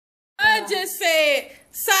cuz just said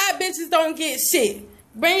side bitches don't get shit.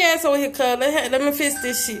 Bring your ass over here, cuz. Let me fix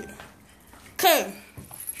this shit. Cuz,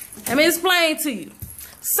 let me explain to you.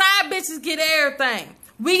 Side bitches get everything.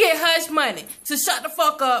 We get hush money to shut the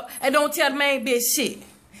fuck up and don't tell the main bitch shit.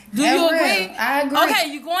 Do you agree? I agree.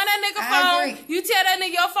 Okay, you go on that nigga phone. You tell that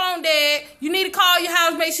nigga your phone dead. You need to call your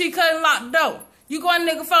house, make sure you couldn't lock the door. You go on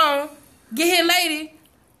the nigga phone, get his lady,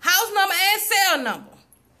 house number and cell number.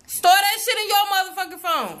 Store that shit in your motherfucking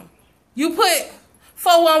phone. You put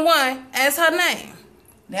 411 as her name.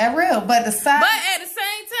 That real, but the side. But at the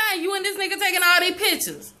same time, you and this nigga taking all these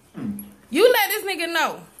pictures. You let this nigga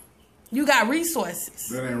know you got resources.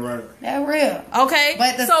 That ain't right. That real. Okay?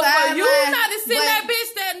 But the so for you sidelines, not to send that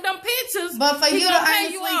bitch them pictures, but for you to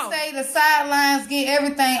honestly say the sidelines get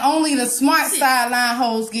everything, only the smart sideline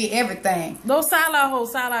hoes get everything. Those sideline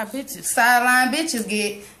hoes, sideline bitches. Sideline bitches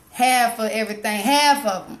get half of everything, half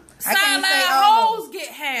of them. Sideline hoes get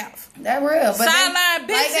half. That real. But sideline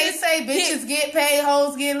bitches. Like they say, bitches get paid,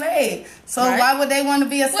 hoes get laid. So why would they want to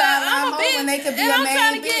be a sideline hoe when they could be a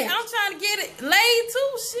main bitch? I'm trying to get it laid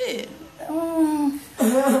too, shit.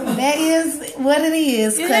 That is what it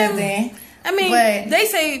is, cousin. I mean, they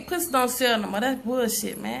say pussy don't sell no more. That's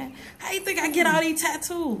bullshit, man. How you think I get all these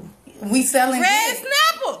tattoos? We selling Red dick.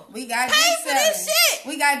 Snapper. We got pay dick for selling. this shit.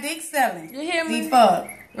 We got dick selling. You hear me? We fuck.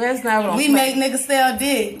 Red Snapper. We make niggas sell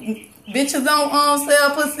dick. Bitches don't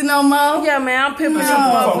sell pussy no more. Yeah, man, I'm pimping some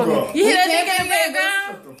motherfuckers. You hear that nigga in the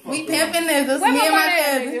background? We pimping niggas. Where Me and my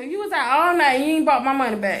cousin. cousin. You was out all night. You ain't bought my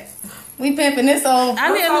money back. We pimping this old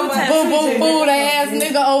I need a new tattoo. boo ass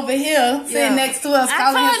nigga over here sitting next to us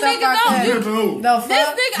calling himself our cousin. This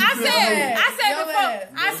nigga, I said before,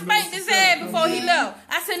 I spanked his ass before he left.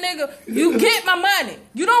 I said, nigga, you get my money.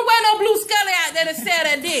 You don't wear no blue scully out there to sell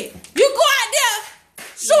that dick. You go out there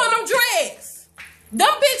showing them dreads. Them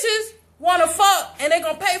bitches wanna fuck and they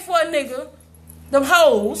gonna pay for a nigga. Them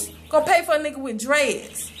hoes gonna pay for a nigga with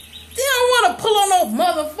dreads. They don't wanna pull on no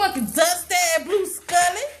motherfucking dust ass blue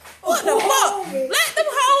scully. What the fuck? Let them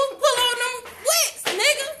hoes pull on them wicks,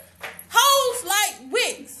 nigga. Hoes like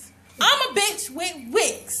wicks. I'm a bitch with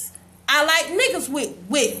wicks. I like niggas with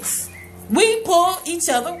wicks. We pull each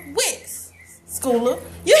other wicks. Schooler.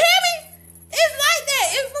 You hear me? It's like that.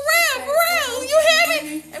 It's for real. You hear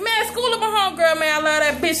me? And man, Schooler, my homegirl, man, I love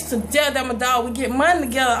that bitch to death. That my dog. We get money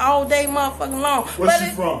together all day motherfucking long. Where's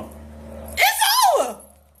she from? It's over.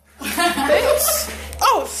 Bitch.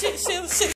 Oh, shit.